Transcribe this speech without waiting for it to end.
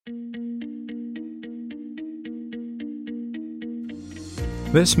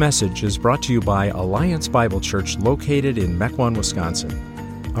This message is brought to you by Alliance Bible Church located in Mequon, Wisconsin.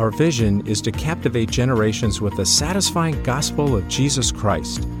 Our vision is to captivate generations with the satisfying gospel of Jesus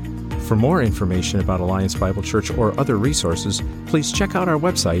Christ. For more information about Alliance Bible Church or other resources, please check out our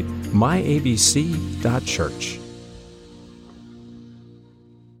website, myabc.church.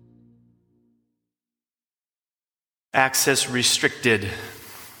 Access restricted.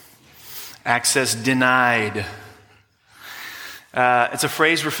 Access denied. It's a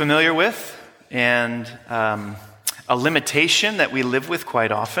phrase we're familiar with and a limitation that we live with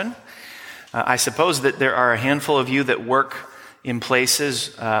quite often. I suppose that there are a handful of you that work in places,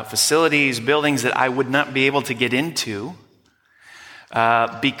 facilities, buildings that I would not be able to get into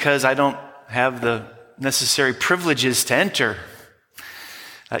because I don't have the necessary privileges to enter.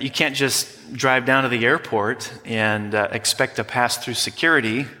 You can't just drive down to the airport and expect to pass through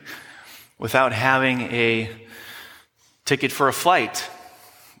security without having a ticket for a flight.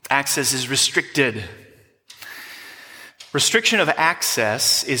 Access is restricted. Restriction of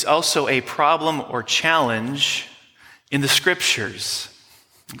access is also a problem or challenge in the Scriptures,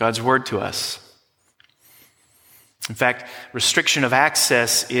 God's Word to us. In fact, restriction of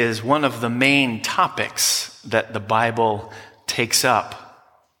access is one of the main topics that the Bible takes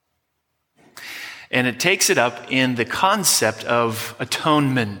up. And it takes it up in the concept of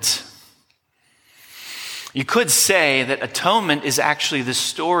atonement. You could say that atonement is actually the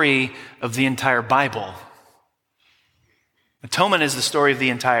story of the entire Bible. Atonement is the story of the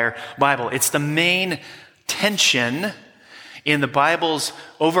entire Bible. It's the main tension in the Bible's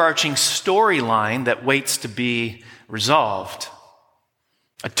overarching storyline that waits to be resolved.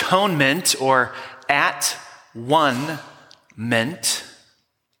 Atonement, or at-one-ment,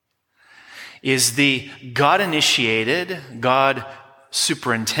 is the God-initiated,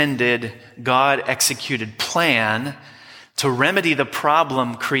 God-superintended, God-executed plan to remedy the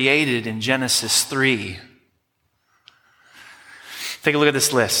problem created in Genesis 3. Take a look at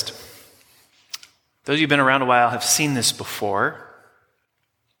this list. Those of you who've been around a while have seen this before.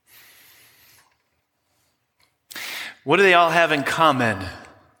 What do they all have in common?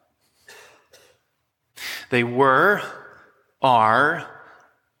 They were, are,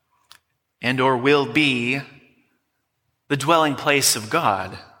 and or will be the dwelling place of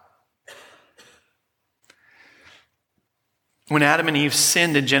God. When Adam and Eve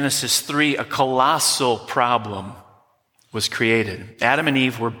sinned in Genesis 3, a colossal problem was created. Adam and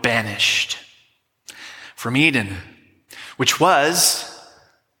Eve were banished from Eden, which was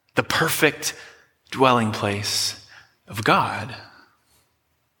the perfect dwelling place of God.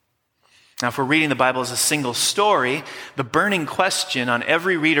 Now, if we're reading the Bible as a single story, the burning question on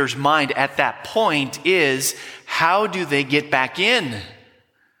every reader's mind at that point is, how do they get back in?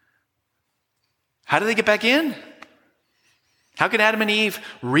 How do they get back in? How can Adam and Eve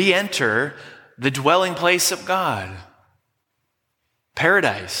re-enter the dwelling place of God?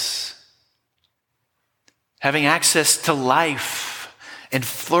 Paradise. Having access to life and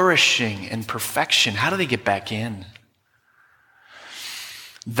flourishing and perfection. How do they get back in?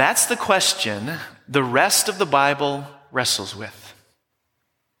 That's the question the rest of the Bible wrestles with.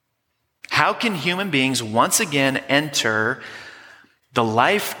 How can human beings once again enter the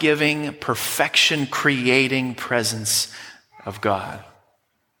life-giving, perfection-creating presence of God?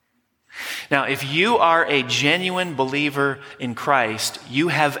 Now, if you are a genuine believer in Christ, you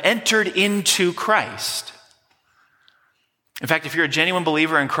have entered into Christ. In fact, if you're a genuine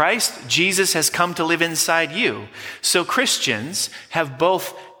believer in Christ, Jesus has come to live inside you. So Christians have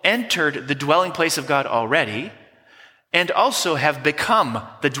both entered the dwelling place of God already and also have become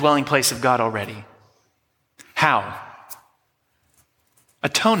the dwelling place of God already. How?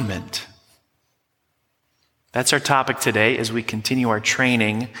 Atonement. That's our topic today as we continue our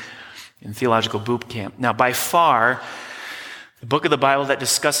training in Theological Boot Camp. Now, by far, the book of the Bible that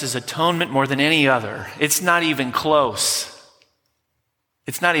discusses atonement more than any other, it's not even close.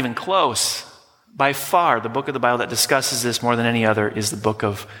 It's not even close. By far, the book of the Bible that discusses this more than any other is the book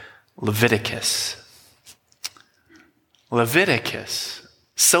of Leviticus. Leviticus.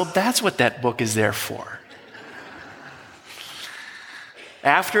 So that's what that book is there for.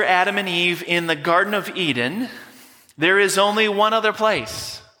 After Adam and Eve in the Garden of Eden, there is only one other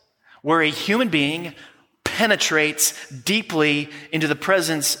place where a human being penetrates deeply into the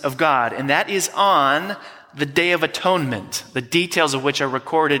presence of God, and that is on the Day of Atonement, the details of which are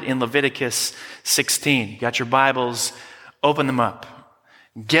recorded in Leviticus 16. You got your Bibles, open them up.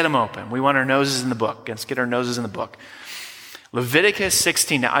 Get them open. We want our noses in the book. Let's get our noses in the book. Leviticus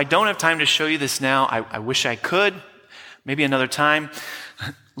 16. Now, I don't have time to show you this now. I wish I could. Maybe another time.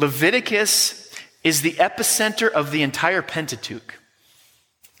 Leviticus is the epicenter of the entire Pentateuch.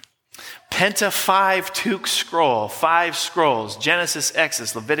 Pentateuch scroll, 5 scrolls, Genesis,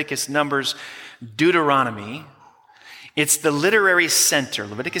 Exodus, Leviticus, Numbers, Deuteronomy. It's the literary center.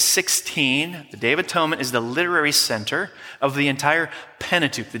 Leviticus 16, the Day of Atonement, is the literary center of the entire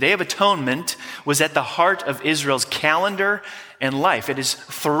Pentateuch. The Day of Atonement was at the heart of Israel's calendar and life. It is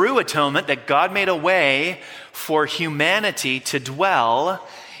through atonement that God made a way for humanity to dwell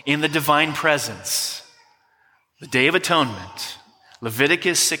in the divine presence. The Day of Atonement,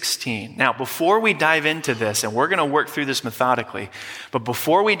 Leviticus 16. Now, before we dive into this, and we're going to work through this methodically, but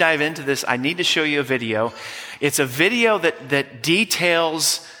before we dive into this, I need to show you a video. It's a video that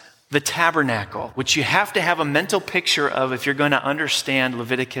details the tabernacle, which you have to have a mental picture of if you're going to understand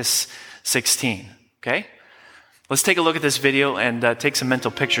Leviticus 16. Okay? Let's take a look at this video and take some mental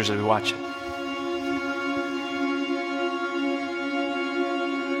pictures as we watch it.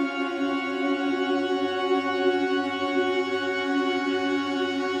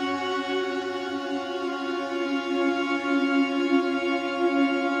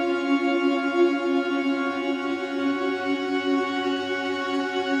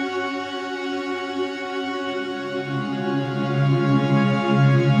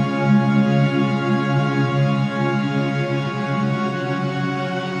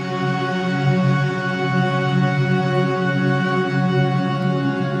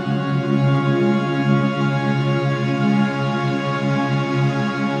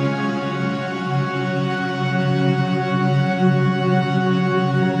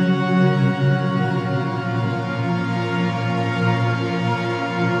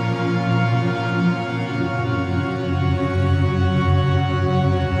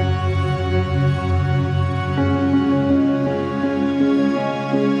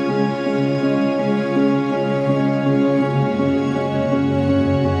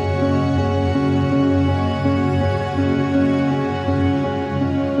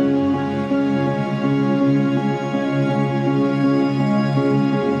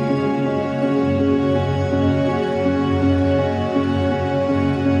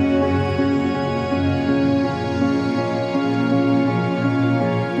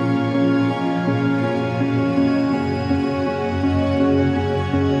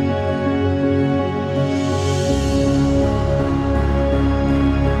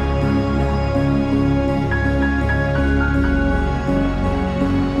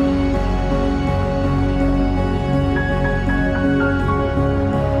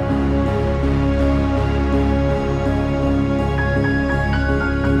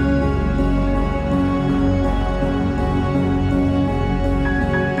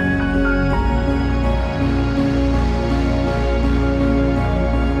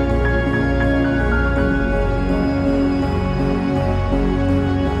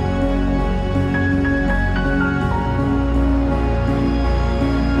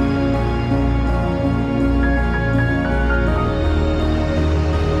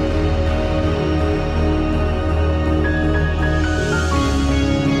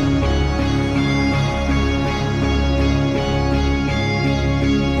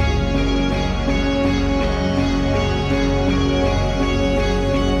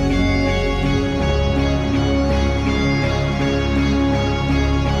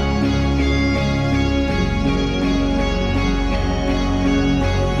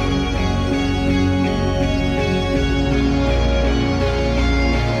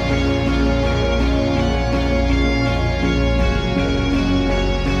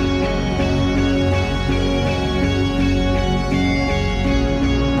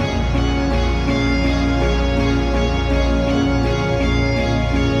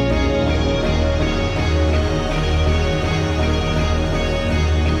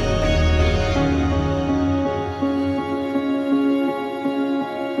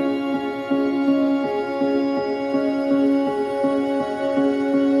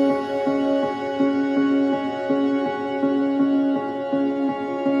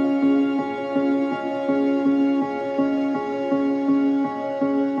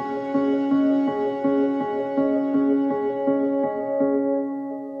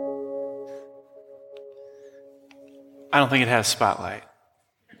 I don't think it has a spotlight.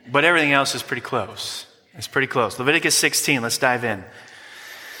 But everything else is pretty close. It's pretty close. Leviticus 16, let's dive in.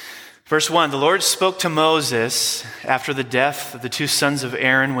 Verse 1, the Lord spoke to Moses after the death of the two sons of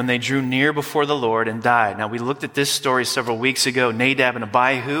Aaron when they drew near before the Lord and died. Now, we looked at this story several weeks ago. Nadab and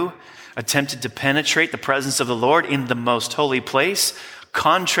Abihu attempted to penetrate the presence of the Lord in the most holy place,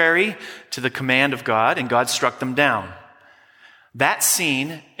 contrary to the command of God, and God struck them down. That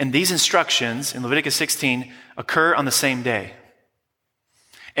scene and these instructions in Leviticus 16 occur on the same day.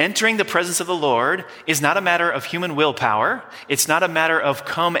 Entering the presence of the Lord is not a matter of human willpower. It's not a matter of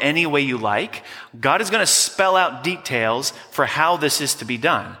come any way you like. God is going to spell out details for how this is to be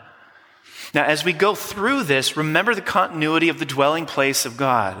done. Now, as we go through this, remember the continuity of the dwelling place of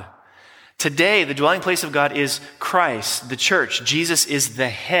God. Today, the dwelling place of God is Christ, the church. Jesus is the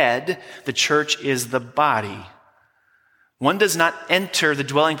head. The church is the body. One does not enter the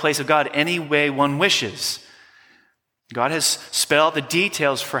dwelling place of God any way one wishes. God has spelled out the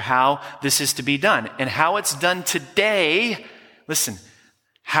details for how this is to be done. And how it's done today, listen,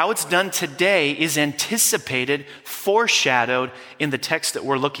 how it's done today is anticipated, foreshadowed in the text that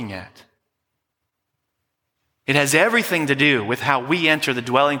we're looking at. It has everything to do with how we enter the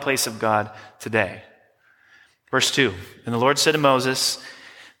dwelling place of God today. Verse 2, and the Lord said to Moses,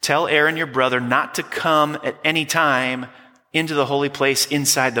 tell Aaron your brother not to come at any time into the holy place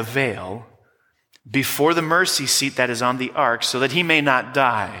inside the veil, before the mercy seat that is on the ark, so that he may not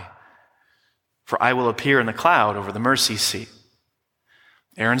die. For I will appear in the cloud over the mercy seat.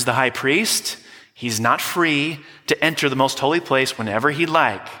 Aaron's the high priest. He's not free to enter the most holy place whenever he'd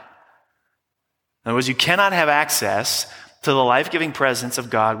like. In other words, you cannot have access to the life-giving presence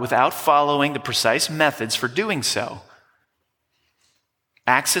of God without following the precise methods for doing so.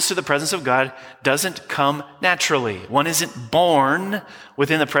 Access to the presence of God doesn't come naturally. One isn't born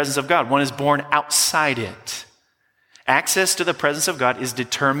within the presence of God. One is born outside it. Access to the presence of God is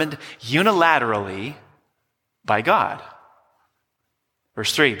determined unilaterally by God.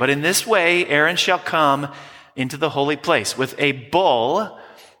 Verse 3, but in this way Aaron shall come into the holy place with a bull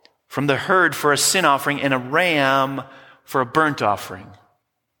from the herd for a sin offering and a ram for a burnt offering.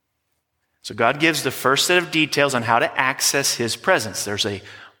 So God gives the first set of details on how to access his presence. There's a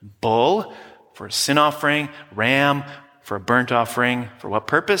bull for a sin offering, ram for a burnt offering. For what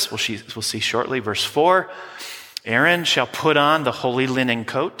purpose? We'll see shortly. Verse 4, Aaron shall put on the holy linen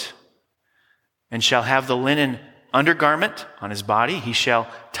coat and shall have the linen undergarment on his body. He shall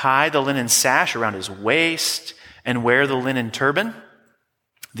tie the linen sash around his waist and wear the linen turban.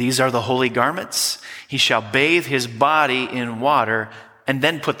 These are the holy garments. He shall bathe his body in water and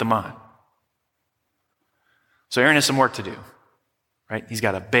then put them on. So Aaron has some work to do, right? He's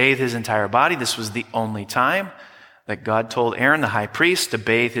got to bathe his entire body. This was the only time that God told Aaron, the high priest, to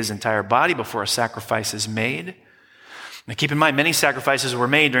bathe his entire body before a sacrifice is made. Now keep in mind, many sacrifices were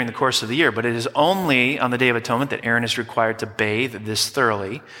made during the course of the year, but it is only on the Day of Atonement that Aaron is required to bathe this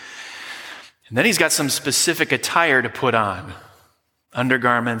thoroughly. And then he's got some specific attire to put on.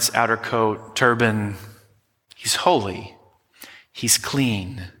 Undergarments, outer coat, turban. He's holy. He's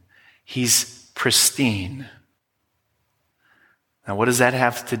clean. He's pristine. Now, what does that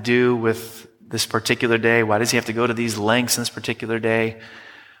have to do with this particular day? Why does he have to go to these lengths in this particular day?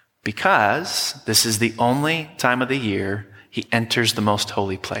 Because this is the only time of the year he enters the most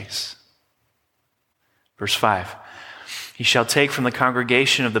holy place. Verse 5, he shall take from the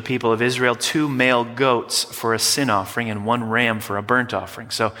congregation of the people of Israel 2 male goats for a sin offering and 1 ram for a burnt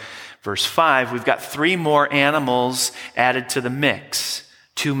offering. So, verse 5, we've got 3 more animals added to the mix.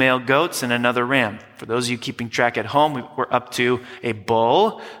 2 male goats and another ram. For those of you keeping track at home, we're up to a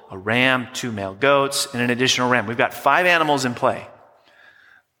bull, a ram, 2 male goats, and an additional ram. We've got 5 animals in play.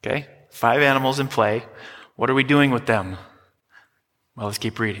 Okay? 5 animals in play. What are we doing with them? Well, let's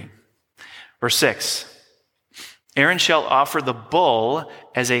keep reading. Verse 6. Aaron shall offer the bull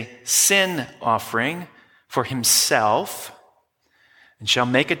as a sin offering for himself and shall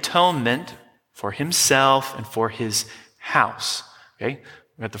make atonement for himself and for his house. Okay?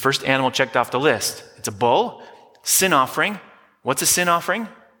 We got the first animal checked off the list. It's a bull, sin offering. What's a sin offering?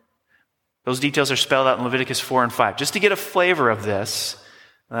 Those details are spelled out in Leviticus 4 and 5. Just to get a flavor of this,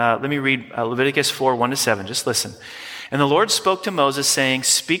 let me read Leviticus 4, 1-7. Just listen. And the Lord spoke to Moses, saying,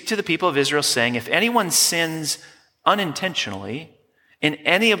 speak to the people of Israel, saying, if anyone sins unintentionally in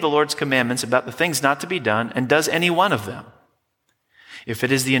any of the Lord's commandments about the things not to be done, and does any one of them, if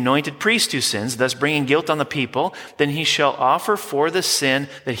it is the anointed priest who sins, thus bringing guilt on the people, then he shall offer for the sin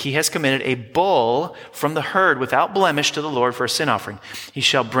that he has committed a bull from the herd without blemish to the Lord for a sin offering. He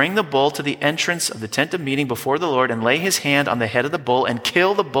shall bring the bull to the entrance of the tent of meeting before the Lord and lay his hand on the head of the bull and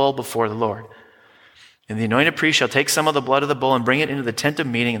kill the bull before the Lord. And the anointed priest shall take some of the blood of the bull and bring it into the tent of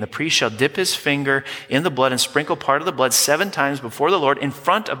meeting, and the priest shall dip his finger in the blood and sprinkle part of the blood 7 times before the Lord in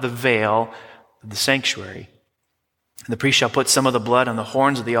front of the veil of the sanctuary. And the priest shall put some of the blood on the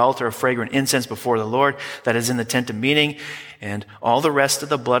horns of the altar of fragrant incense before the Lord that is in the tent of meeting, and all the rest of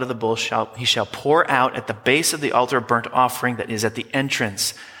the blood of the bull he shall pour out at the base of the altar of burnt offering that is at the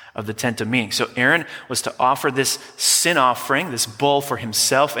entrance of the tent of meeting. So Aaron was to offer this sin offering, this bull, for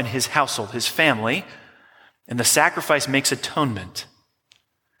himself and his household, his family, and the sacrifice makes atonement.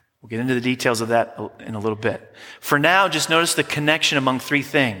 We'll get into the details of that in a little bit. For now, just notice the connection among three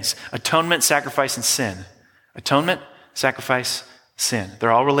things: atonement, sacrifice, and sin. Atonement, sacrifice, sin.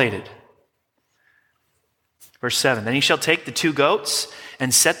 They're all related. Verse 7, then he shall take the 2 goats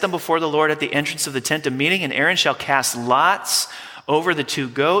and set them before the Lord at the entrance of the tent of meeting, and Aaron shall cast lots over the 2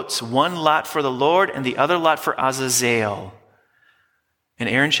 goats, one lot for the Lord and the other lot for Azazel. And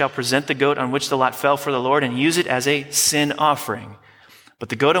Aaron shall present the goat on which the lot fell for the Lord and use it as a sin offering. But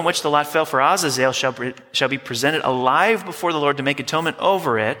the goat on which the lot fell for Azazel shall be presented alive before the Lord to make atonement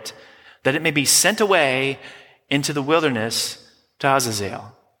over it, that it may be sent away into the wilderness to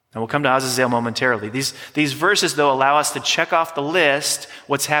Azazel. And we'll come to Azazel momentarily. These verses, though, allow us to check off the list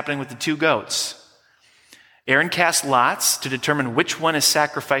what's happening with the 2 goats. Aaron casts lots to determine which one is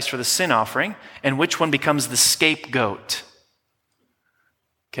sacrificed for the sin offering and which one becomes the scapegoat.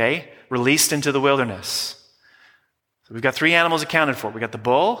 Okay? Released into the wilderness. So we've got 3 animals accounted for. We've got the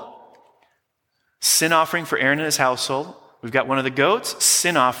bull, sin offering for Aaron and his household. We've got one of the goats,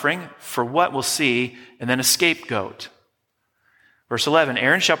 sin offering for what we'll see, and then a scapegoat. Verse 11,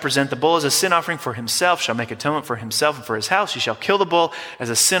 Aaron shall present the bull as a sin offering for himself, shall make atonement for himself and for his house. He shall kill the bull as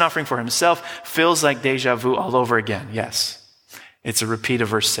a sin offering for himself. Feels like deja vu all over again. Yes, it's a repeat of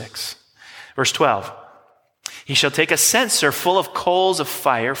verse 6. Verse 12, he shall take a censer full of coals of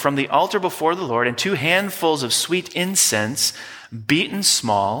fire from the altar before the Lord and 2 handfuls of sweet incense, beaten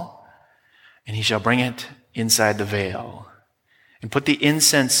small, and he shall bring it inside the veil and put the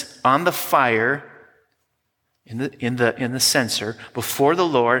incense on the fire in the censer before the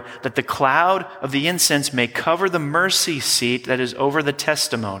Lord, that the cloud of the incense may cover the mercy seat that is over the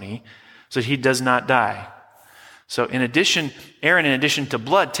testimony, so that he does not die. So Aaron, in addition to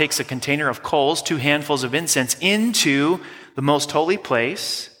blood, takes a container of coals, 2 handfuls of incense, into the most holy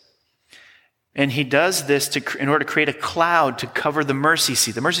place. And he does this in order to create a cloud to cover the mercy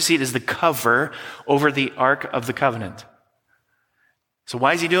seat. The mercy seat is the cover over the Ark of the Covenant. So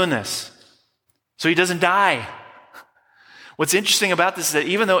why is he doing this? So he doesn't die. What's interesting about this is that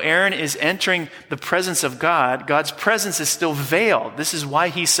even though Aaron is entering the presence of God, God's presence is still veiled. This is why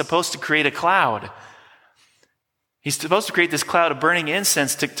he's supposed to create a cloud. He's supposed to create this cloud of burning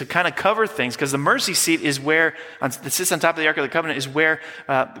incense to kind of cover things, because the mercy seat is where, that sits on top of the Ark of the Covenant, is where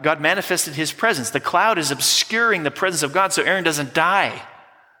God manifested his presence. The cloud is obscuring the presence of God so Aaron doesn't die.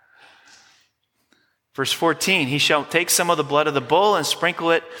 Verse 14, he shall take some of the blood of the bull and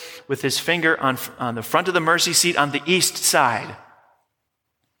sprinkle it with his finger on the front of the mercy seat on the east side.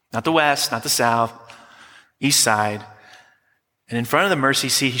 Not the west, not the south, east side. And in front of the mercy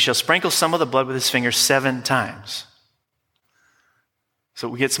seat, he shall sprinkle some of the blood with his finger 7 times. So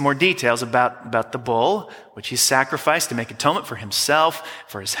we get some more details about the bull, which he sacrificed to make atonement for himself,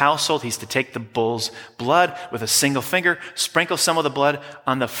 for his household. He's to take the bull's blood with a single finger, sprinkle some of the blood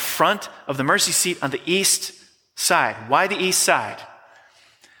on the front of the mercy seat on the east side. Why the east side?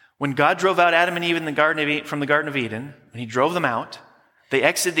 When God drove out Adam and Eve from the Garden of Eden, when he drove them out, they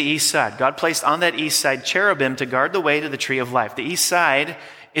exited the east side. God placed on that east side cherubim to guard the way to the tree of life. The east side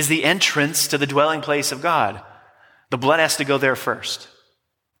is the entrance to the dwelling place of God. The blood has to go there first.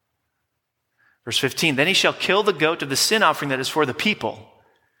 Verse 15, then he shall kill the goat of the sin offering that is for the people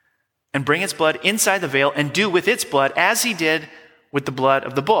and bring its blood inside the veil and do with its blood as he did with the blood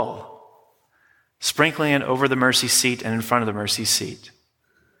of the bull, sprinkling it over the mercy seat and in front of the mercy seat.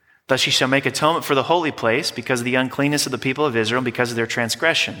 Thus he shall make atonement for the holy place because of the uncleanness of the people of Israel, because of their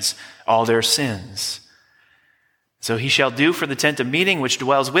transgressions, all their sins. So he shall do for the tent of meeting, which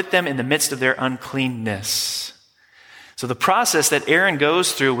dwells with them in the midst of their uncleanness. So the process that Aaron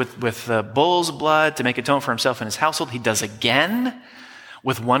goes through with the bull's blood to make atonement for himself and his household, he does again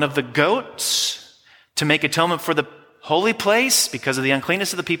with one of the goats to make atonement for the holy place because of the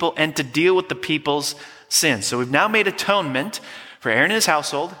uncleanness of the people and to deal with the people's sins. So we've now made atonement for Aaron and his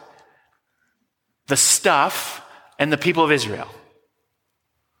household, the stuff, and the people of Israel.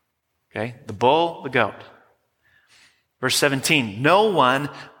 Okay? The bull, the goat. Verse 17, no one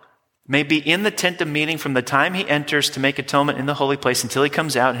may be in the tent of meeting from the time he enters to make atonement in the holy place until he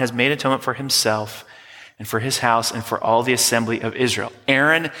comes out and has made atonement for himself and for his house and for all the assembly of Israel.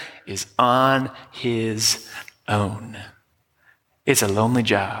 Aaron is on his own. It's a lonely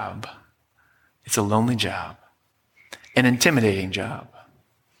job. It's a lonely job. An intimidating job.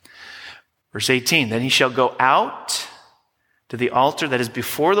 Verse 18, then he shall go out to the altar that is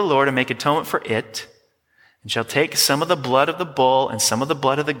before the Lord and make atonement for it, and shall take some of the blood of the bull and some of the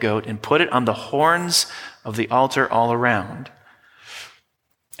blood of the goat and put it on the horns of the altar all around.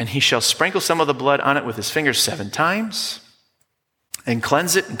 And he shall sprinkle some of the blood on it with his fingers 7 times and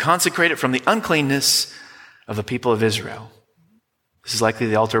cleanse it and consecrate it from the uncleanness of the people of Israel. This is likely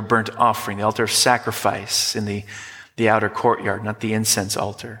the altar of burnt offering, the altar of sacrifice in the outer courtyard, not the incense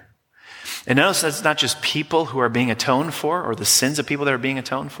altar. And notice that's not just people who are being atoned for, or the sins of people that are being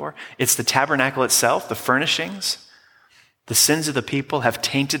atoned for. It's the tabernacle itself, the furnishings. The sins of the people have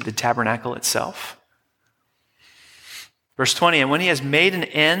tainted the tabernacle itself. Verse 20, and when he has made an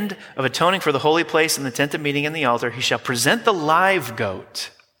end of atoning for the holy place and the tent of meeting and the altar, he shall present the live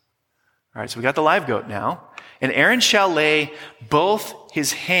goat. All right, so we got the live goat now. And Aaron shall lay both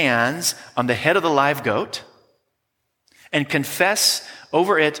his hands on the head of the live goat and confess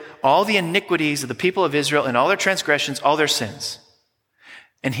over it all the iniquities of the people of Israel and all their transgressions, all their sins.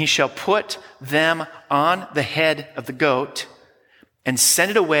 And he shall put them on the head of the goat and send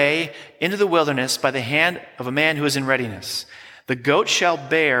it away into the wilderness by the hand of a man who is in readiness. The goat shall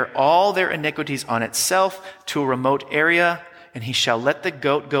bear all their iniquities on itself to a remote area, and he shall let the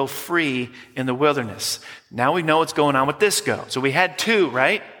goat go free in the wilderness. Now we know what's going on with this goat. So we had two,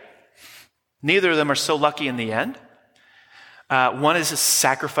 right? Neither of them are so lucky in the end. One is a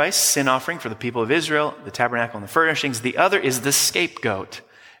sacrifice, sin offering for the people of Israel, the tabernacle and the furnishings. The other is the scapegoat.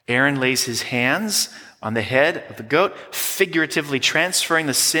 Aaron lays his hands on the head of the goat, figuratively transferring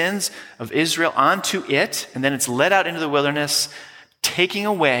the sins of Israel onto it, and then it's led out into the wilderness, taking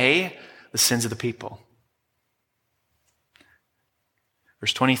away the sins of the people.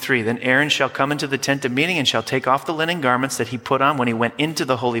 Verse 23, then Aaron shall come into the tent of meeting and shall take off the linen garments that he put on when he went into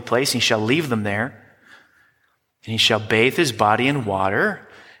the holy place. He shall leave them there. And he shall bathe his body in water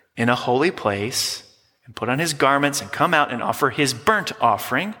in a holy place and put on his garments and come out and offer his burnt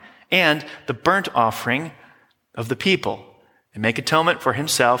offering and the burnt offering of the people and make atonement for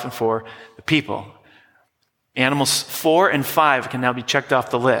himself and for the people. Animals 4 and 5 can now be checked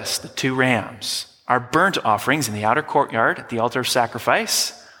off the list. The 2 rams are burnt offerings in the outer courtyard at the altar of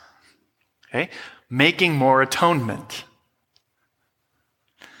sacrifice, okay, making more atonement.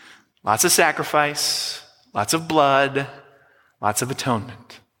 Lots of sacrifice, lots of blood, lots of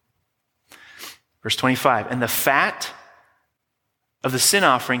atonement. Verse 25, and the fat of the sin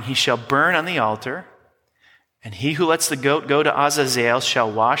offering he shall burn on the altar, and he who lets the goat go to Azazel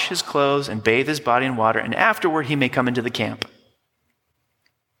shall wash his clothes and bathe his body in water, and afterward he may come into the camp.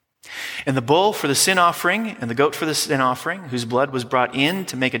 And the bull for the sin offering and the goat for the sin offering, whose blood was brought in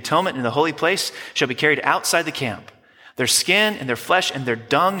to make atonement in the holy place, shall be carried outside the camp. Their skin and their flesh and their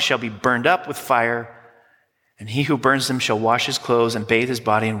dung shall be burned up with fire, and he who burns them shall wash his clothes and bathe his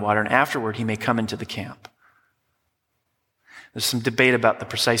body in water, and afterward he may come into the camp. There's some debate about the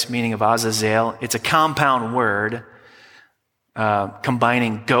precise meaning of Azazel. It's a compound word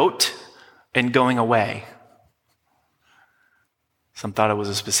combining goat and going away. Some thought it was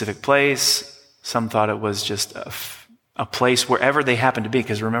a specific place. Some thought it was just a place wherever they happened to be.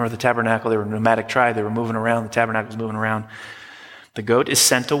 Because remember the tabernacle, they were a nomadic tribe. They were moving around. The tabernacle was moving around. The goat is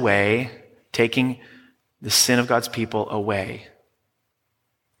sent away, taking the sin of God's people away.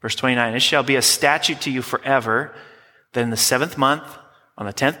 Verse 29, it shall be a statute to you forever that in the 7th month, on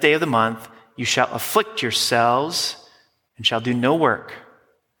the 10th day of the month, you shall afflict yourselves and shall do no work,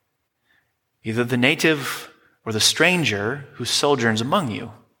 either the native or the stranger who sojourns among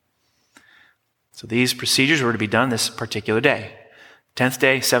you. So these procedures were to be done this particular day. 10th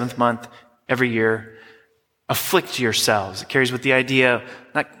day, 7th month, every year. Afflict yourselves. It carries with the idea,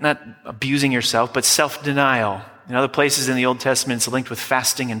 not abusing yourself, but self-denial. In other places in the Old Testament, it's linked with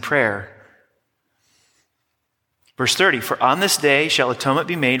fasting and prayer. Verse 30, for on this day shall atonement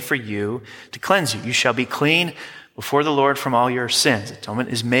be made for you to cleanse you. You shall be clean before the Lord from all your sins. Atonement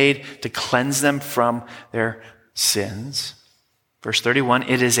is made to cleanse them from their sins. Verse 31,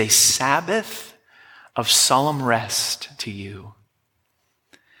 it is a Sabbath of solemn rest to you.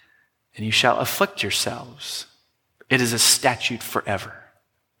 And you shall afflict yourselves. It is a statute forever.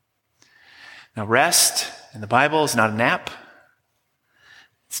 Now rest in the Bible is not a nap.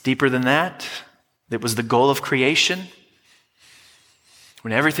 It's deeper than that. It was the goal of creation.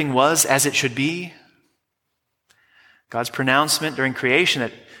 When everything was as it should be. God's pronouncement during creation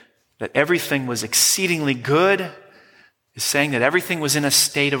that everything was exceedingly good is saying that everything was in a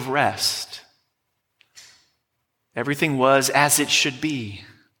state of rest. Everything was as it should be.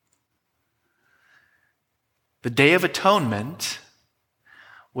 The Day of Atonement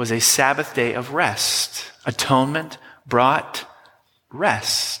was a Sabbath day of rest. Atonement brought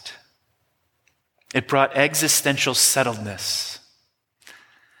rest. It brought existential settledness,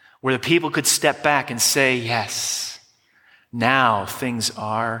 where the people could step back and say, yes, now things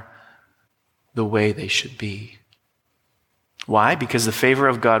are the way they should be. Why? Because the favor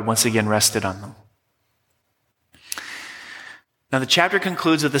of God once again rested on them. Now, the chapter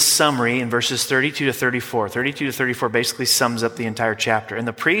concludes with a summary in verses 32 to 34. 32 to 34 basically sums up the entire chapter. And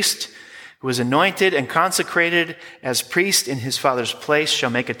the priest who was anointed and consecrated as priest in his father's place shall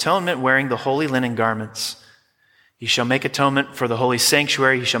make atonement wearing the holy linen garments. He shall make atonement for the holy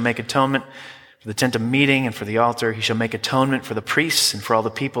sanctuary. He shall make atonement for the tent of meeting and for the altar. He shall make atonement for the priests and for all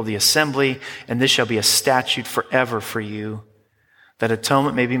the people of the assembly. And this shall be a statute forever for you, that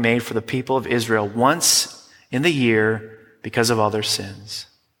atonement may be made for the people of Israel once in the year because of all their sins.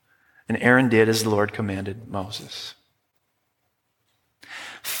 And Aaron did as the Lord commanded Moses.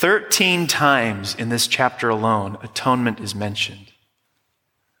 13 times in this chapter alone, atonement is mentioned.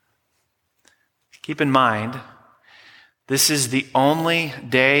 Keep in mind, this is the only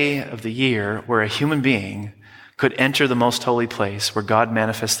day of the year where a human being could enter the most holy place where God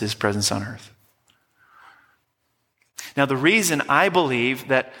manifested his presence on earth. Now, the reason I believe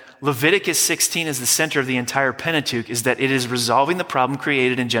that Leviticus 16 is the center of the entire Pentateuch is that it is resolving the problem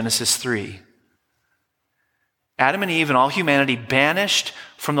created in Genesis 3. Adam and Eve and all humanity banished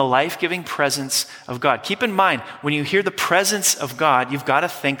from the life-giving presence of God. Keep in mind, when you hear the presence of God, you've got to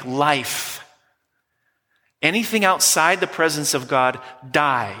think life. Anything outside the presence of God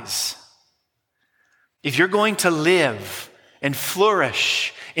dies. If you're going to live and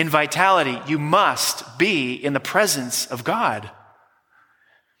flourish in vitality, you must be in the presence of God.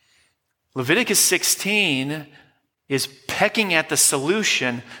 Leviticus 16 is pecking at the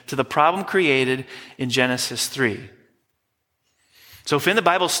solution to the problem created in Genesis 3. So if in the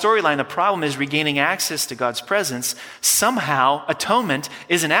Bible storyline the problem is regaining access to God's presence, somehow atonement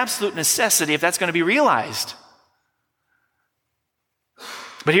is an absolute necessity if that's going to be realized.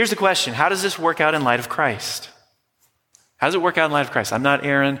 But here's the question: how does this work out in light of Christ? How does it work out in light of Christ? I'm not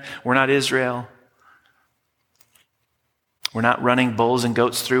Aaron. We're not Israel. We're not running bulls and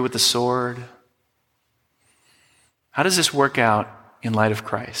goats through with the sword. How does this work out in light of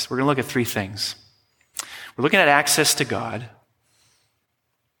Christ? We're going to look at three things. We're looking at access to God.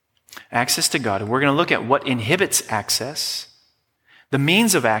 Access to God. And we're going to look at what inhibits access, the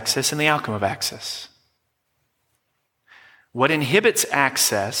means of access, and the outcome of access. What inhibits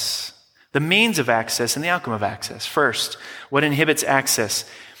access, the means of access, and the outcome of access. First, what inhibits access?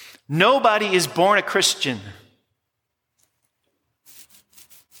 Nobody is born a Christian.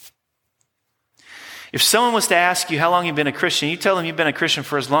 If someone was to ask you how long you've been a Christian, you tell them you've been a Christian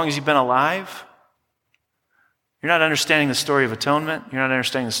for as long as you've been alive, you're not understanding the story of atonement. You're not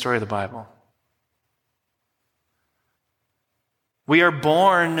understanding the story of the Bible. We are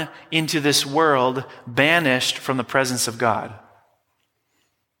born into this world banished from the presence of God.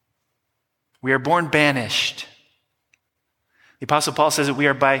 We are born banished. The Apostle Paul says that we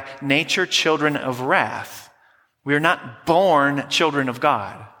are by nature children of wrath. We are not born children of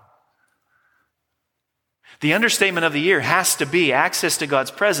God. The understatement of the year has to be access to God's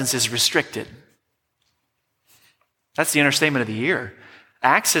presence is restricted. That's the understatement of the year.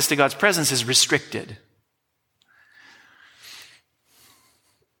 Access to God's presence is restricted.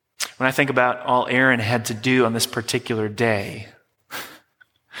 When I think about all Aaron had to do on this particular day,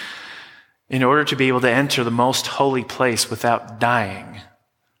 in order to be able to enter the most holy place without dying,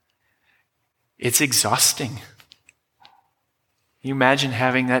 it's exhausting. Can you imagine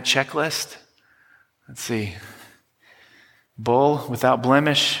having that checklist? Let's see. Bull without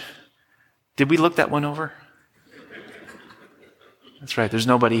blemish. Did we look that one over? That's right. There's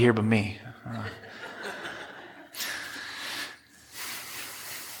nobody here but me.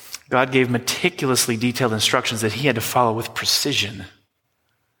 God gave meticulously detailed instructions that he had to follow with precision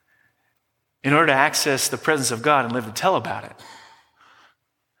in order to access the presence of God and live to tell about it.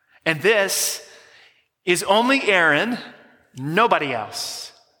 And this is only Aaron, nobody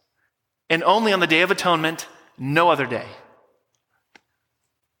else. And only on the Day of Atonement, no other day.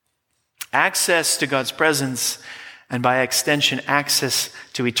 Access to God's presence, and by extension, access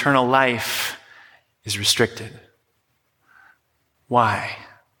to eternal life, is restricted. Why?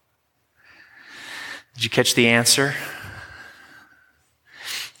 Did you catch the answer?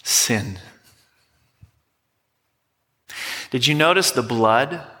 Sin. Did you notice the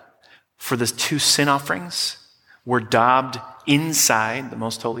blood for the two sin offerings were daubed inside the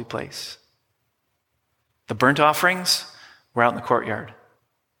most holy place? The burnt offerings were out in the courtyard.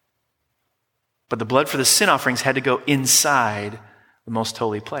 But the blood for the sin offerings had to go inside the most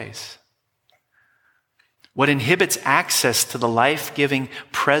holy place. What inhibits access to the life-giving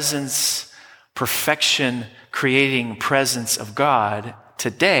presence, perfection, creating presence of God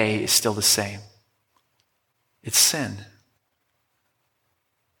today is still the same. It's sin.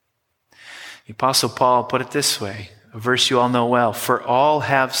 The Apostle Paul put it this way, a verse you all know well: for all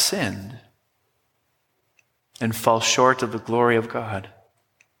have sinned and fall short of the glory of God.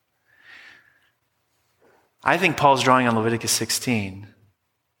 I think Paul's drawing on Leviticus 16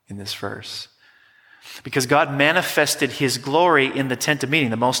 in this verse, because God manifested his glory in the tent of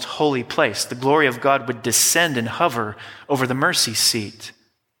meeting, the most holy place. The glory of God would descend and hover over the mercy seat,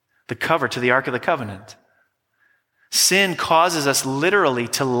 the cover to the Ark of the Covenant. Sin causes us literally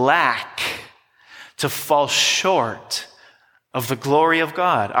to lack, to fall short of the glory of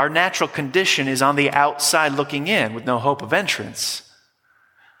God. Our natural condition is on the outside looking in with no hope of entrance.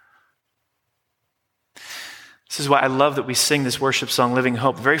 This is why I love that we sing this worship song, Living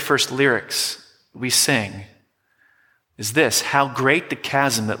Hope. The very first lyrics we sing is this: how great the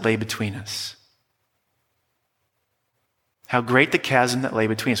chasm that lay between us. How great the chasm that lay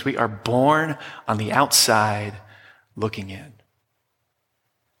between us. We are born on the outside looking in.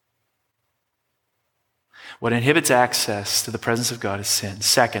 What inhibits access to the presence of God is sin.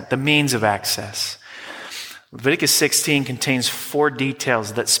 Second, the means of access. Leviticus 16 contains 4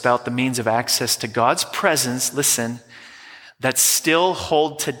 details that spell out the means of access to God's presence, listen, that still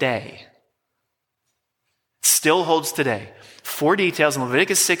hold today. Still holds today. 4 details in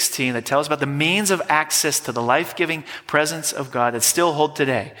Leviticus 16 that tell us about the means of access to the life-giving presence of God that still hold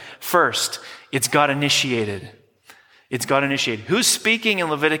today. First, it's God initiated. It's God initiated. Who's speaking in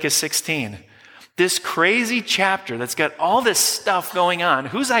Leviticus 16? This crazy chapter that's got all this stuff going on.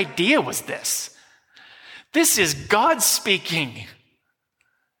 Whose idea was this? This is God speaking.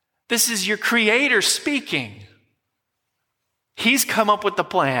 This is your Creator speaking. He's come up with the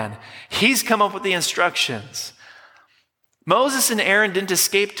plan. He's come up with the instructions. Moses and Aaron didn't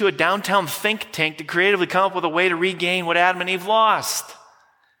escape to a downtown think tank to creatively come up with a way to regain what Adam and Eve lost.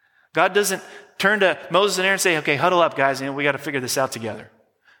 God doesn't turn to Moses and Aaron and say, okay, huddle up, guys, and we got to figure this out together.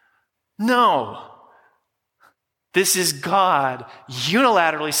 No. This is God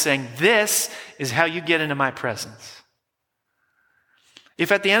unilaterally saying, this is how you get into my presence.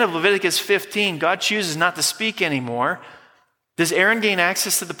 If at the end of Leviticus 15, God chooses not to speak anymore, does Aaron gain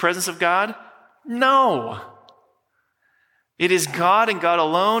access to the presence of God? No. It is God and God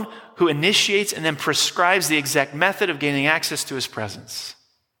alone who initiates and then prescribes the exact method of gaining access to his presence.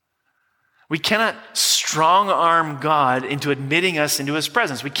 We cannot strong-arm God into admitting us into his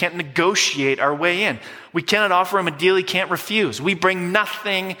presence. We can't negotiate our way in. We cannot offer him a deal he can't refuse. We bring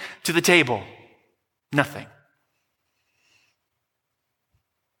nothing to the table. Nothing.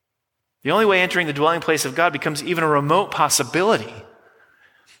 The only way entering the dwelling place of God becomes even a remote possibility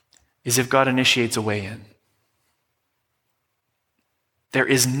is if God initiates a way in. There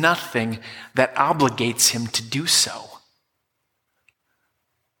is nothing that obligates him to do so.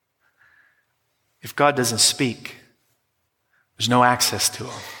 If God doesn't speak, there's no access to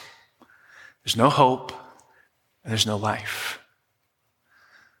him. There's no hope, and there's no life.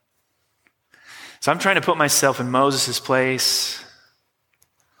 So I'm trying to put myself in Moses' place,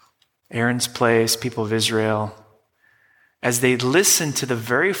 Aaron's place, people of Israel, as they listen to the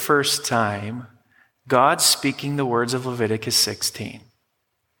very first time God speaking the words of Leviticus 16.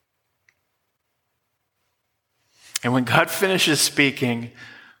 And when God finishes speaking,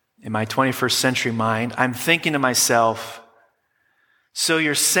 in my 21st century mind, I'm thinking to myself, so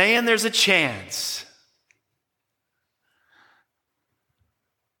you're saying there's a chance.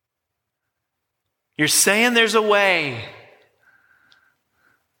 You're saying there's a way.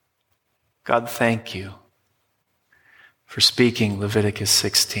 God, thank you for speaking Leviticus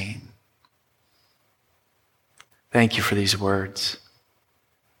 16. Thank you for these words.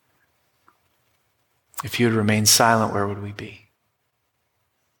 If you had remained silent, where would we be?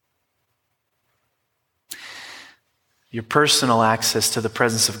 Your personal access to the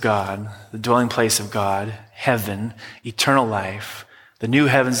presence of God, the dwelling place of God, heaven, eternal life, the new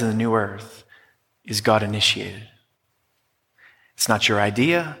heavens and the new earth, is God initiated. It's not your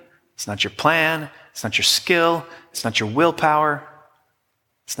idea. It's not your plan. It's not your skill. It's not your willpower.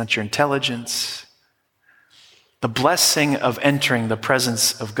 It's not your intelligence. The blessing of entering the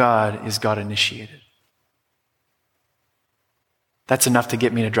presence of God is God initiated. That's enough to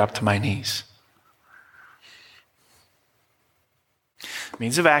get me to drop to my knees.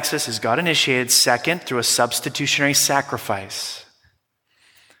 Means of access is God initiated. Second, through a substitutionary sacrifice.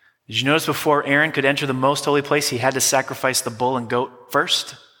 Did you notice before Aaron could enter the most holy place, he had to sacrifice the bull and goat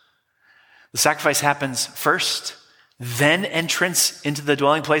first? The sacrifice happens first, then entrance into the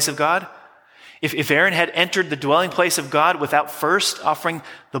dwelling place of God. If Aaron had entered the dwelling place of God without first offering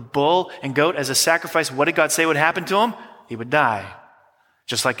the bull and goat as a sacrifice, what did God say would happen to him? He would die,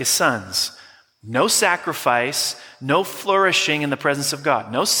 just like his sons. No sacrifice, no flourishing in the presence of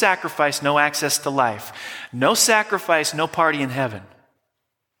God. No sacrifice, no access to life. No sacrifice, no party in heaven.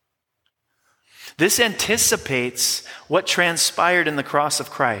 This anticipates what transpired in the cross of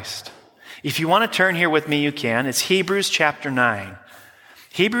Christ. If you want to turn here with me, you can. It's Hebrews chapter 9.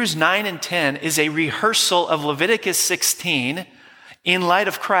 Hebrews 9 and 10 is a rehearsal of Leviticus 16 in light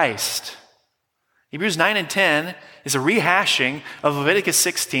of Christ. Hebrews 9 and 10 is a rehashing of Leviticus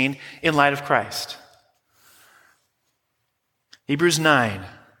 16 in light of Christ. Hebrews 9,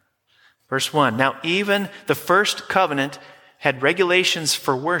 verse 1. Now even the first covenant had regulations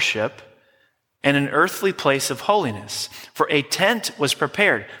for worship and an earthly place of holiness. For a tent was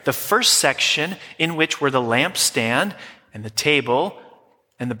prepared. The first section, in which were the lampstand and the table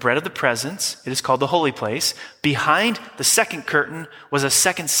and the bread of the presence, it is called the holy place. Behind the second curtain was a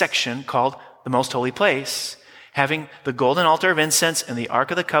second section called the most holy place, having the golden altar of incense and the ark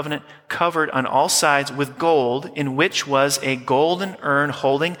of the covenant covered on all sides with gold, in which was a golden urn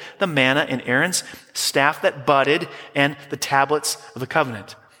holding the manna and Aaron's staff that budded and the tablets of the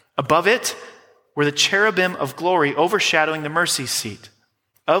covenant. Above it were the cherubim of glory overshadowing the mercy seat.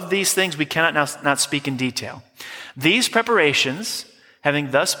 Of these things we cannot not speak in detail. These preparations,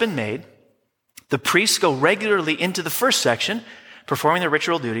 having thus been made, the priests go regularly into the first section, performing their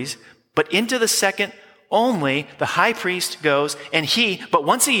ritual duties, but into the second only the high priest goes, and he, but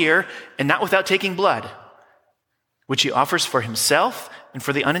once a year, and not without taking blood, which he offers for himself and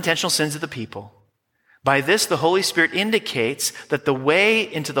for the unintentional sins of the people. By this, the Holy Spirit indicates that the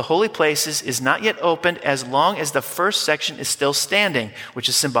way into the holy places is not yet opened as long as the first section is still standing, which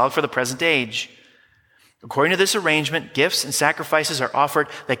is symbolic for the present age. According to this arrangement, gifts and sacrifices are offered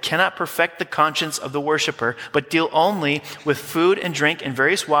that cannot perfect the conscience of the worshiper, but deal only with food and drink and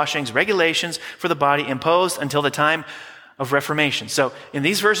various washings, regulations for the body imposed until the time of Reformation. So in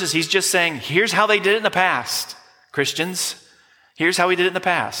these verses, he's just saying, here's how they did it in the past, Christians. Here's how we did it in the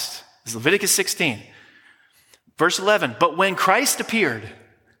past. This is Leviticus 16. Verse 11, but when Christ appeared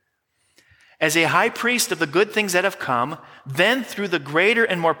as a high priest of the good things that have come, then through the greater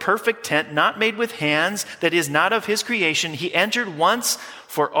and more perfect tent, not made with hands, that is not of his creation, he entered once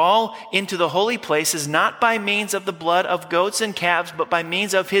for all into the holy places, not by means of the blood of goats and calves, but by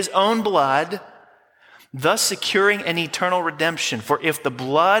means of his own blood, thus securing an eternal redemption. For if the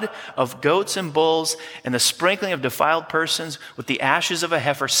blood of goats and bulls and the sprinkling of defiled persons with the ashes of a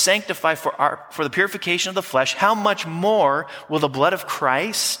heifer sanctify for the purification of the flesh, how much more will the blood of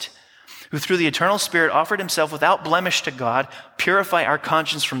Christ, who through the eternal Spirit offered himself without blemish to God, purify our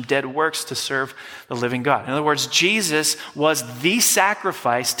conscience from dead works to serve the living God? In other words, Jesus was the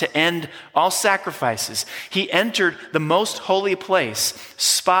sacrifice to end all sacrifices. He entered the most holy place,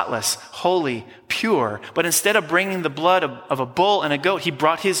 spotless, holy, pure. But instead of bringing the blood of a bull and a goat, he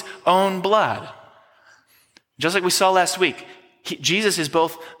brought his own blood. Just like we saw last week, Jesus is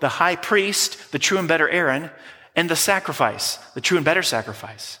both the high priest, the true and better Aaron, and the sacrifice, the true and better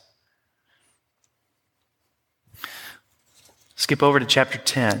sacrifice. Skip over to chapter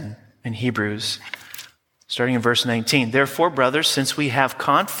 10 in Hebrews, starting in verse 19. Therefore, brothers, since we have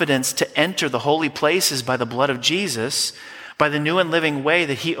confidence to enter the holy places by the blood of Jesus, by the new and living way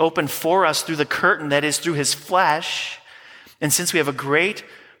that he opened for us through the curtain that is through his flesh, and since we have a great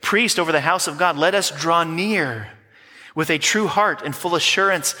priest over the house of God, let us draw near with a true heart and full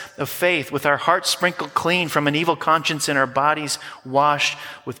assurance of faith, with our hearts sprinkled clean from an evil conscience and our bodies washed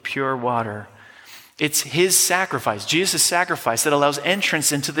with pure water. It's his sacrifice, Jesus' sacrifice, that allows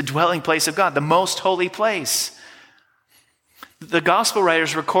entrance into the dwelling place of God, the most holy place. The gospel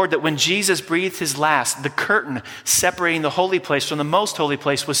writers record that when Jesus breathed his last, the curtain separating the holy place from the most holy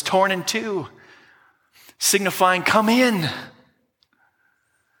place was torn in two, signifying, come in.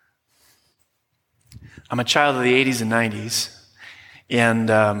 I'm a child of the 80s and 90s, and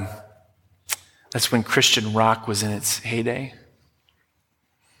that's when Christian rock was in its heyday.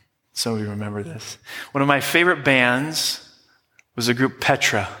 Some of you remember this. One of my favorite bands was the group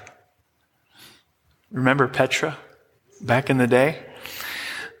Petra. Remember Petra back in the day?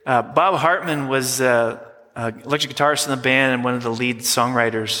 Bob Hartman was an electric guitarist in the band and one of the lead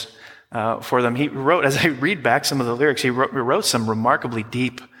songwriters for them. He wrote, as I read back some of the lyrics, he wrote some remarkably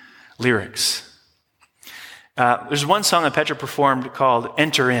deep lyrics. There's one song that Petra performed called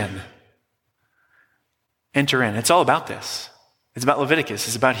Enter In. Enter In. It's all about this. It's about Leviticus.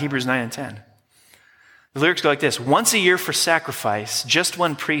 It's about Hebrews 9 and 10. The lyrics go like this. Once a year for sacrifice, just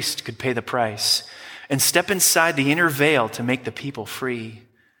one priest could pay the price and step inside the inner veil to make the people free.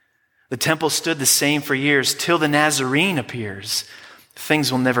 The temple stood the same for years till the Nazarene appears.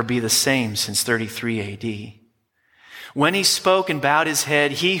 Things will never be the same since 33 AD. When he spoke and bowed his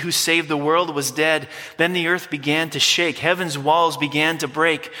head, he who saved the world was dead. Then the earth began to shake. Heaven's walls began to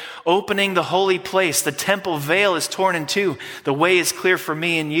break. Opening the holy place, the temple veil is torn in two. The way is clear for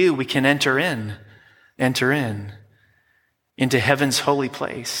me and you. We can enter in. enter in into heaven's holy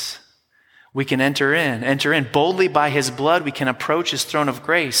place. We can enter in boldly by his blood. We can approach his throne of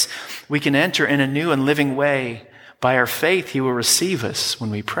grace. We can enter in a new and living way. By our faith, he will receive us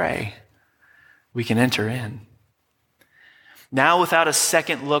when we pray. We can enter in. Now, without a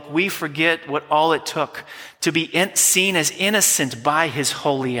second look, we forget what all it took to be seen as innocent by his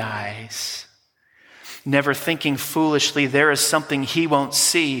holy eyes. Never thinking foolishly, there is something he won't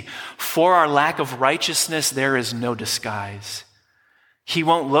see. For our lack of righteousness, there is no disguise. He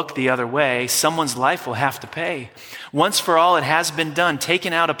won't look the other way. Someone's life will have to pay. Once for all, it has been done,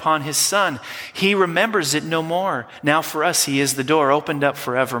 taken out upon his Son. He remembers it no more. Now for us, he is the door opened up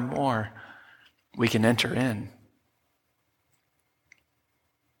forevermore. We can enter in.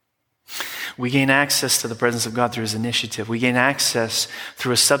 We gain access to the presence of God through his initiative. We gain access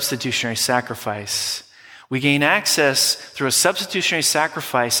through a substitutionary sacrifice. We gain access through a substitutionary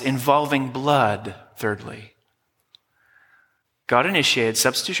sacrifice involving blood, thirdly. God initiated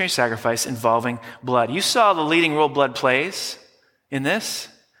substitutionary sacrifice involving blood. You saw the leading role blood plays in this.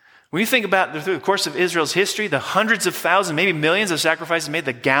 When you think about through the course of Israel's history, the hundreds of thousands, maybe millions of sacrifices made,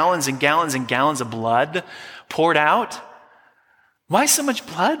 the gallons and gallons and gallons of blood poured out. Why so much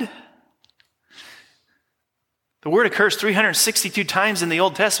blood? The word occurs 362 times in the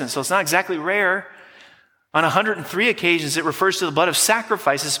Old Testament, so it's not exactly rare. On 103 occasions, it refers to the blood of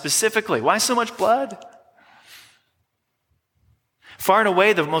sacrifices specifically. Why so much blood? Far and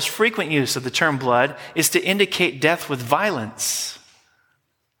away, the most frequent use of the term blood is to indicate death with violence.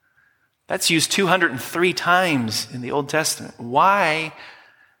 That's used 203 times in the Old Testament. Why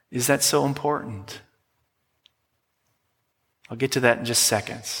is that so important? I'll get to that in just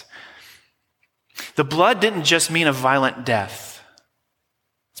seconds. The blood didn't just mean a violent death.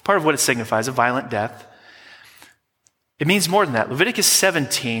 It's part of what it signifies, a violent death. It means more than that. Leviticus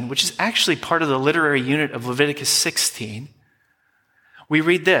 17, which is actually part of the literary unit of Leviticus 16, we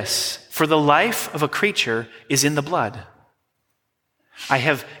read this: "For the life of a creature is in the blood. I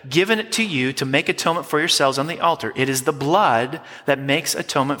have given it to you to make atonement for yourselves on the altar. It is the blood that makes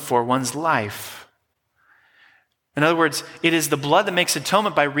atonement for one's life." In other words, it is the blood that makes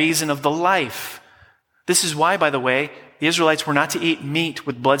atonement by reason of the life. This is why, by the way, the Israelites were not to eat meat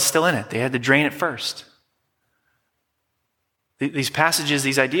with blood still in it. They had to drain it first. These passages,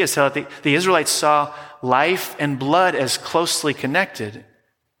 these ideas tell that the Israelites saw life and blood as closely connected,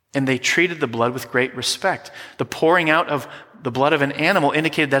 and they treated the blood with great respect. The pouring out of the blood of an animal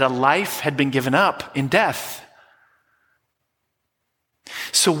indicated that a life had been given up in death.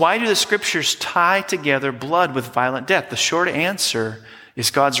 So why do the scriptures tie together blood with violent death? The short answer is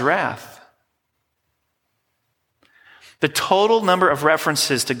God's wrath. The total number of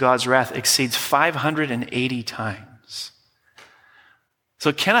references to God's wrath exceeds 580 times. So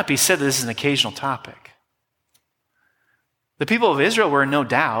it cannot be said that this is an occasional topic. The people of Israel were in no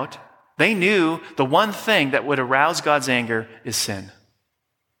doubt. They knew the one thing that would arouse God's anger is sin.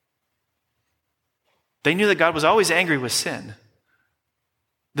 They knew that God was always angry with sin.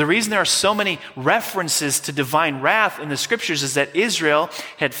 The reason there are so many references to divine wrath in the scriptures is that Israel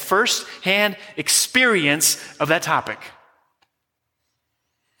had first-hand experience of that topic.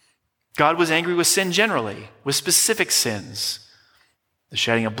 God was angry with sin generally, with specific sins. The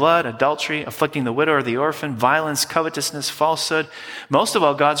shedding of blood, adultery, afflicting the widow or the orphan, violence, covetousness, falsehood. Most of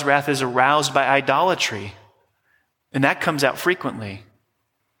all, God's wrath is aroused by idolatry, and that comes out frequently.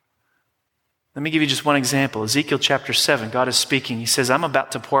 Let me give you just one example. Ezekiel chapter 7, God is speaking. He says, "I'm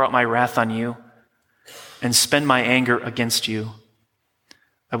about to pour out my wrath on you and spend my anger against you.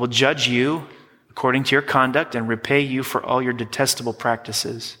 I will judge you according to your conduct and repay you for all your detestable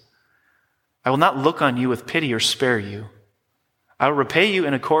practices. I will not look on you with pity or spare you. I will repay you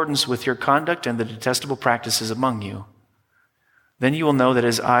in accordance with your conduct and the detestable practices among you. Then you will know that it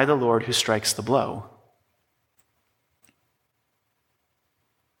is I, the Lord, who strikes the blow."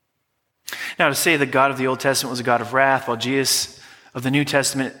 Now, to say the God of the Old Testament was a God of wrath, while Jesus of the New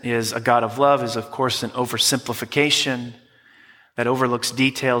Testament is a God of love, is, of course, an oversimplification that overlooks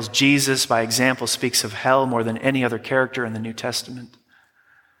details. Jesus, by example, speaks of hell more than any other character in the New Testament.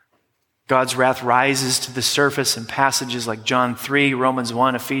 God's wrath rises to the surface in passages like John 3, Romans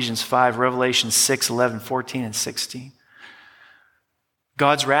 1, Ephesians 5, Revelation 6, 11, 14, and 16.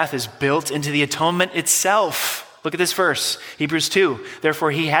 God's wrath is built into the atonement itself. Look at this verse, Hebrews 2. "Therefore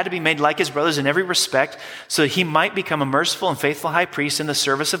he had to be made like his brothers in every respect, so that he might become a merciful and faithful high priest in the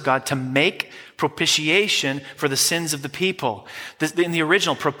service of God to make propitiation for the sins of the people." In the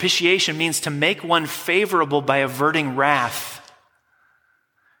original, propitiation means to make one favorable by averting wrath.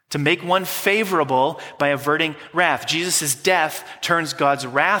 to make one favorable by averting wrath. Jesus' death turns God's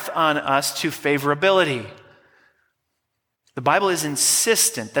wrath on us to favorability. The Bible is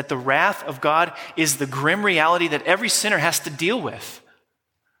insistent that the wrath of God is the grim reality that every sinner has to deal with.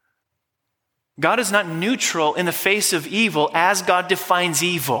 God is not neutral in the face of evil as God defines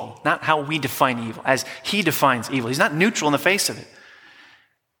evil, not how we define evil, as he defines evil. He's not neutral in the face of it.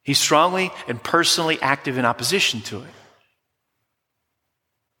 He's strongly and personally active in opposition to it.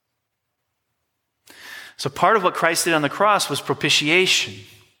 So part of what Christ did on the cross was propitiation.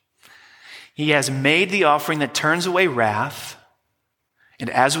 He has made the offering that turns away wrath, and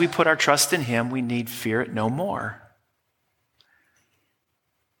as we put our trust in him, we need fear it no more.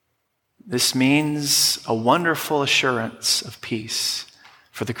 This means a wonderful assurance of peace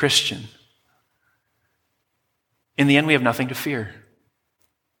for the Christian. In the end, we have nothing to fear.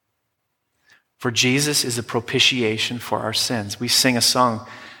 For Jesus is a propitiation for our sins. We sing a song,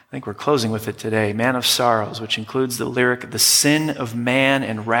 I think we're closing with it today, Man of Sorrows, which includes the lyric, the sin of man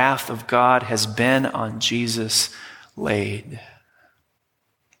and wrath of God has been on Jesus laid.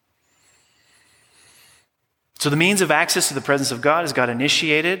 So the means of access to the presence of God is God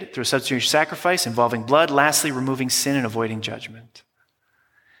initiated through a substitutionary sacrifice involving blood, lastly, removing sin and avoiding judgment.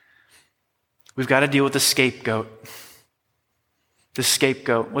 We've got to deal with the scapegoat. The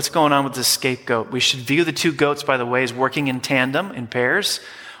scapegoat. What's going on with the scapegoat? We should view the two goats, by the way, as working in tandem, in pairs.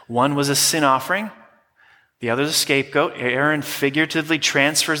 One was a sin offering. The other is a scapegoat. Aaron figuratively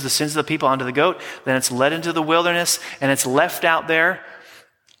transfers the sins of the people onto the goat. Then it's led into the wilderness and it's left out there.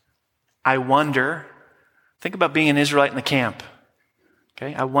 I wonder, think about being an Israelite in the camp.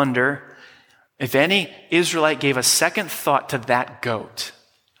 Okay, I wonder if any Israelite gave a second thought to that goat.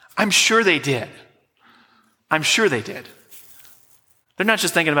 I'm sure they did. I'm sure they did. They're not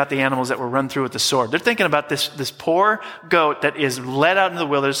just thinking about the animals that were run through with the sword. They're thinking about this poor goat that is led out into the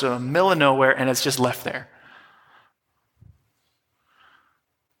wilderness in the middle of nowhere and it's just left there.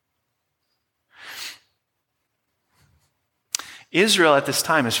 Israel at this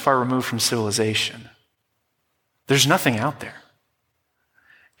time is far removed from civilization. There's nothing out there.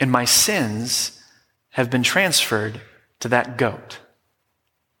 And my sins have been transferred to that goat.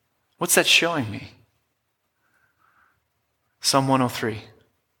 What's that showing me? Psalm 103.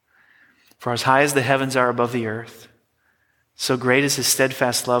 For as high as the heavens are above the earth, so great is his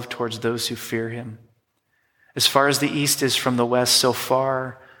steadfast love towards those who fear him. As far as the east is from the west, so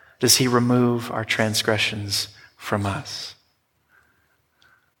far does he remove our transgressions from us.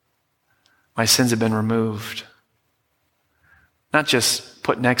 My sins have been removed. Not just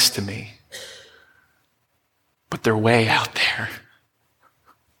put next to me, but they're way out there.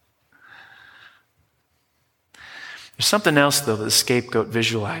 There's something else, though, that the scapegoat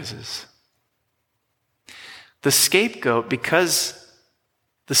visualizes. The scapegoat, because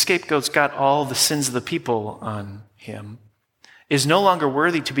the scapegoat's got all the sins of the people on him, is no longer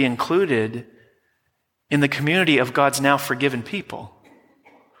worthy to be included in the community of God's now forgiven people.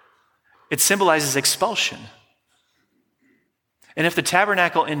 It symbolizes expulsion. And if the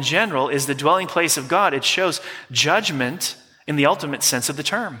tabernacle in general is the dwelling place of God, it shows judgment in the ultimate sense of the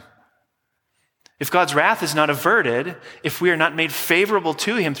term. If God's wrath is not averted, if we are not made favorable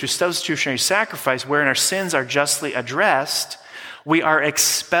to him through substitutionary sacrifice, wherein our sins are justly addressed, we are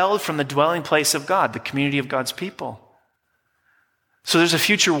expelled from the dwelling place of God, the community of God's people. So there's a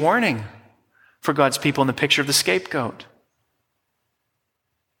future warning for God's people in the picture of the scapegoat.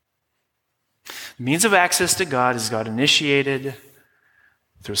 The means of access to God is God initiated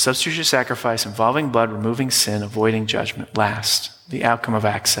through a substitutionary sacrifice involving blood, removing sin, avoiding judgment. Last, the outcome of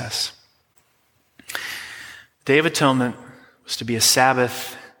access. The Day of Atonement was to be a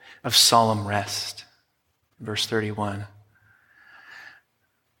Sabbath of solemn rest. Verse 31.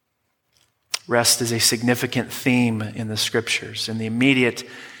 Rest is a significant theme in the scriptures. In the immediate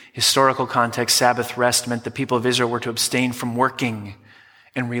historical context, Sabbath rest meant the people of Israel were to abstain from working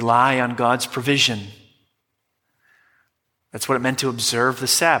and rely on God's provision. That's what it meant to observe the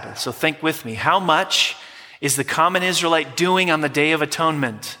Sabbath. So think with me. How much is the common Israelite doing on the Day of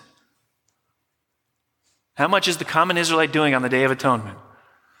Atonement? How much is the common Israelite doing on the Day of Atonement?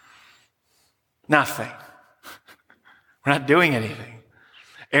 Nothing. We're not doing anything.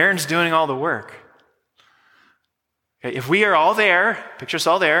 Aaron's doing all the work. Okay, if we are all there, picture us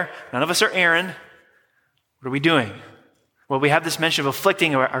all there, none of us are Aaron, what are we doing? Well, we have this mention of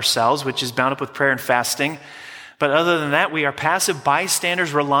afflicting ourselves, which is bound up with prayer and fasting. But other than that, we are passive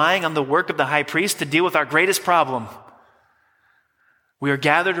bystanders relying on the work of the high priest to deal with our greatest problem. We are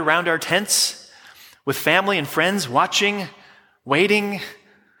gathered around our tents with family and friends, watching, waiting,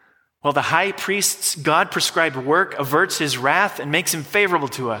 While the high priest's God-prescribed work averts his wrath and makes him favorable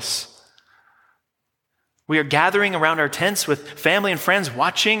to us. We are gathering around our tents with family and friends,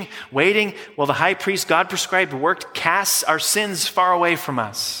 watching, waiting, while the high priest's God-prescribed work casts our sins far away from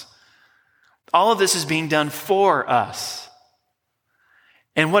us. All of this is being done for us.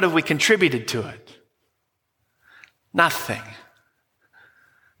 And what have we contributed to it? Nothing.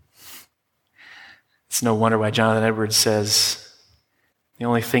 It's no wonder why Jonathan Edwards says, the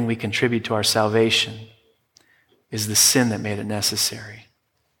only thing we contribute to our salvation is the sin that made it necessary.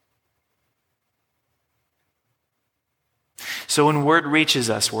 So when word reaches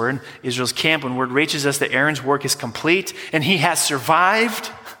us, we're in Israel's camp, when word reaches us that Aaron's work is complete and he has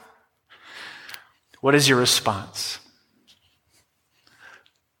survived, what is your response?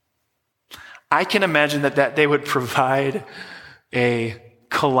 I can imagine that they would provide a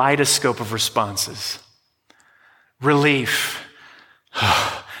kaleidoscope of responses. Relief.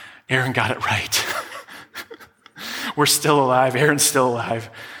 Aaron got it right. We're still alive. Aaron's still alive.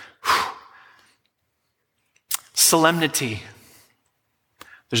 Solemnity.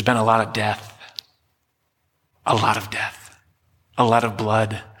 There's been a lot of death. A lot of death. A lot of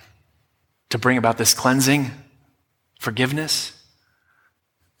blood to bring about this cleansing, forgiveness.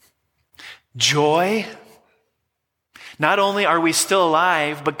 Joy. Not only are we still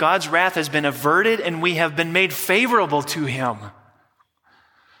alive, but God's wrath has been averted and we have been made favorable to him.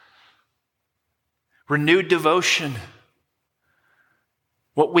 Renewed devotion.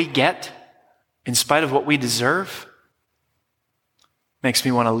 What we get, in spite of what we deserve, makes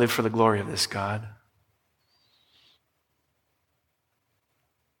me want to live for the glory of this God.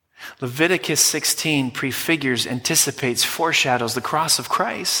 Leviticus 16 prefigures, anticipates, foreshadows the cross of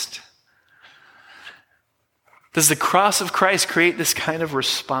Christ. Does the cross of Christ create this kind of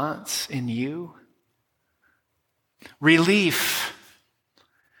response in you? Relief,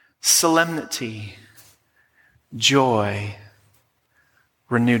 solemnity, joy,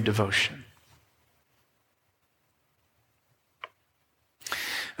 renewed devotion.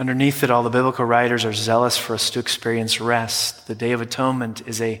 Underneath it all, the biblical writers are zealous for us to experience rest. The Day of Atonement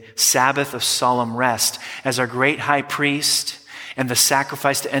is a Sabbath of solemn rest. As our great high priest and the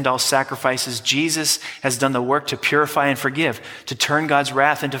sacrifice to end all sacrifices, Jesus has done the work to purify and forgive, to turn God's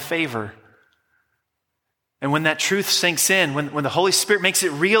wrath into favor. And when that truth sinks in, when the Holy Spirit makes it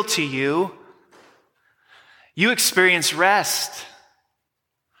real to you, you experience rest.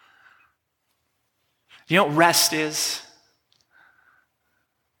 You know what rest is?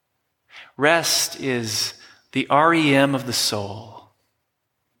 Rest is the REM of the soul.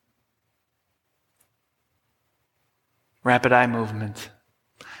 Rapid eye movement.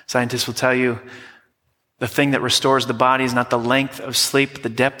 Scientists will tell you the thing that restores the body is not the length of sleep, but the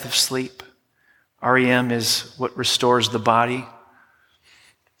depth of sleep. REM is what restores the body.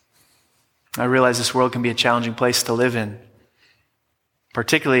 I realize this world can be a challenging place to live in,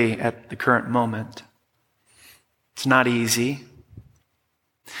 particularly at the current moment. It's not easy.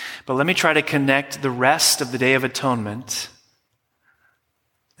 But let me try to connect the rest of the Day of Atonement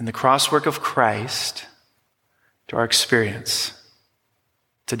and the crosswork of Christ to our experience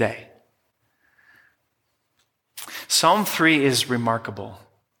today. Psalm 3 is remarkable.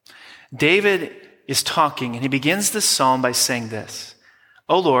 David is talking, and he begins this psalm by saying this: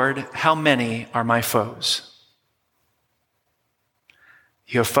 "O Lord, how many are my foes?"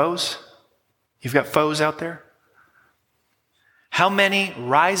 You have foes? You've got foes out there? How many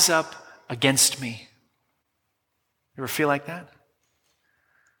rise up against me? You ever feel like that?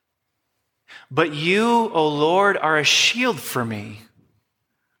 But you, O Lord, are a shield for me,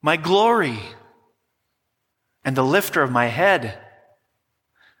 my glory, and the lifter of my head.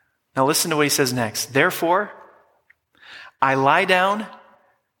 Now listen to what he says next. Therefore, I lie down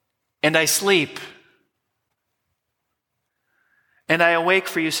and I sleep, and I awake,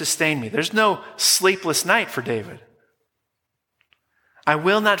 for you sustain me. There's no sleepless night for David. I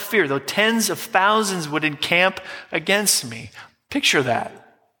will not fear, though tens of thousands would encamp against me. Picture that.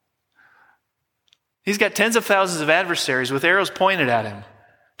 He's got tens of thousands of adversaries with arrows pointed at him.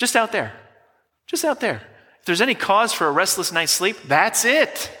 Just out there. Just out there. If there's any cause for a restless night's sleep, that's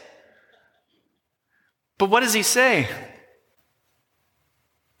it. But what does he say?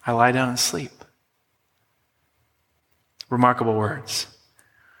 I lie down and sleep. Remarkable words.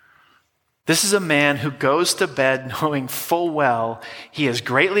 This is a man who goes to bed knowing full well he is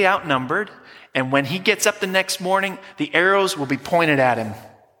greatly outnumbered, and when he gets up the next morning, the arrows will be pointed at him.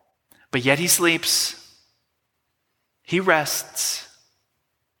 But yet he sleeps. He rests.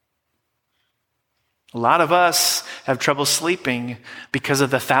 A lot of us have trouble sleeping because of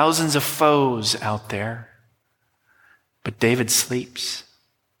the thousands of foes out there. But David sleeps.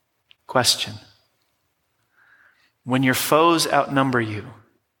 Question. When your foes outnumber you,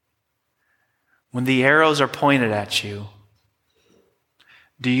 when the arrows are pointed at you,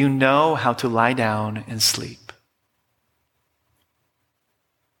 do you know how to lie down and sleep?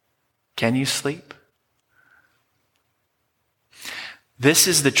 Can you sleep? This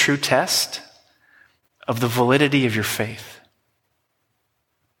is the true test of the validity of your faith.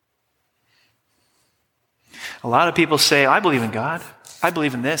 A lot of people say, I believe in God. I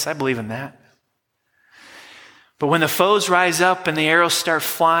believe in this. I believe in that. But when the foes rise up and the arrows start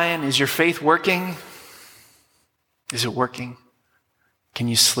flying, is your faith working? Is it working? Can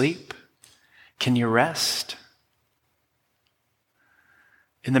you sleep? Can you rest?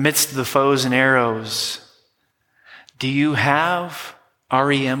 In the midst of the foes and arrows, do you have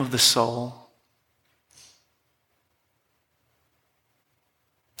REM of the soul?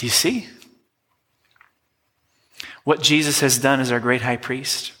 Do you see? What Jesus has done as our great high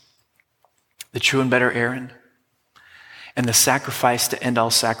priest, the true and better Aaron, and the sacrifice to end all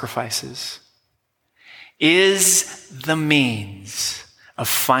sacrifices, is the means of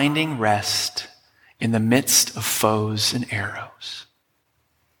finding rest in the midst of foes and arrows.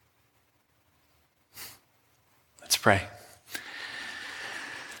 Let's pray.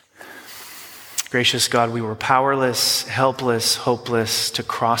 Gracious God, we were powerless, helpless, hopeless to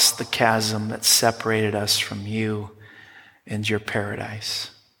cross the chasm that separated us from you and your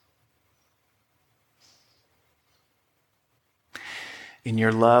paradise. In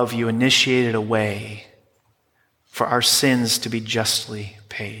your love, you initiated a way for our sins to be justly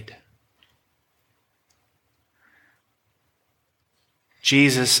paid.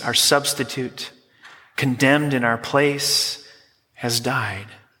 Jesus, our substitute, condemned in our place, has died.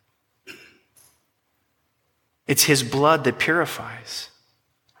 It's his blood that purifies.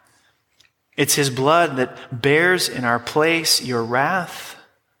 It's his blood that bears in our place your wrath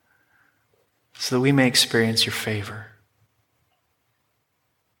so that we may experience your favor.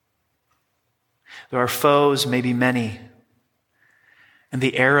 Though our foes may be many and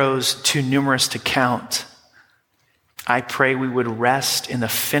the arrows too numerous to count, I pray we would rest in the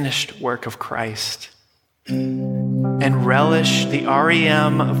finished work of Christ and relish the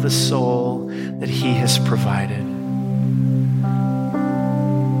REM of the soul that he has provided.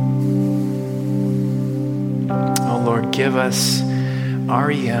 Oh Lord, give us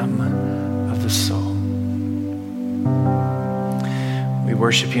REM of the soul. We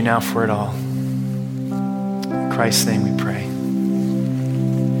worship you now for it all. In Christ's name we pray.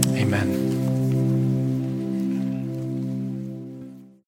 Amen.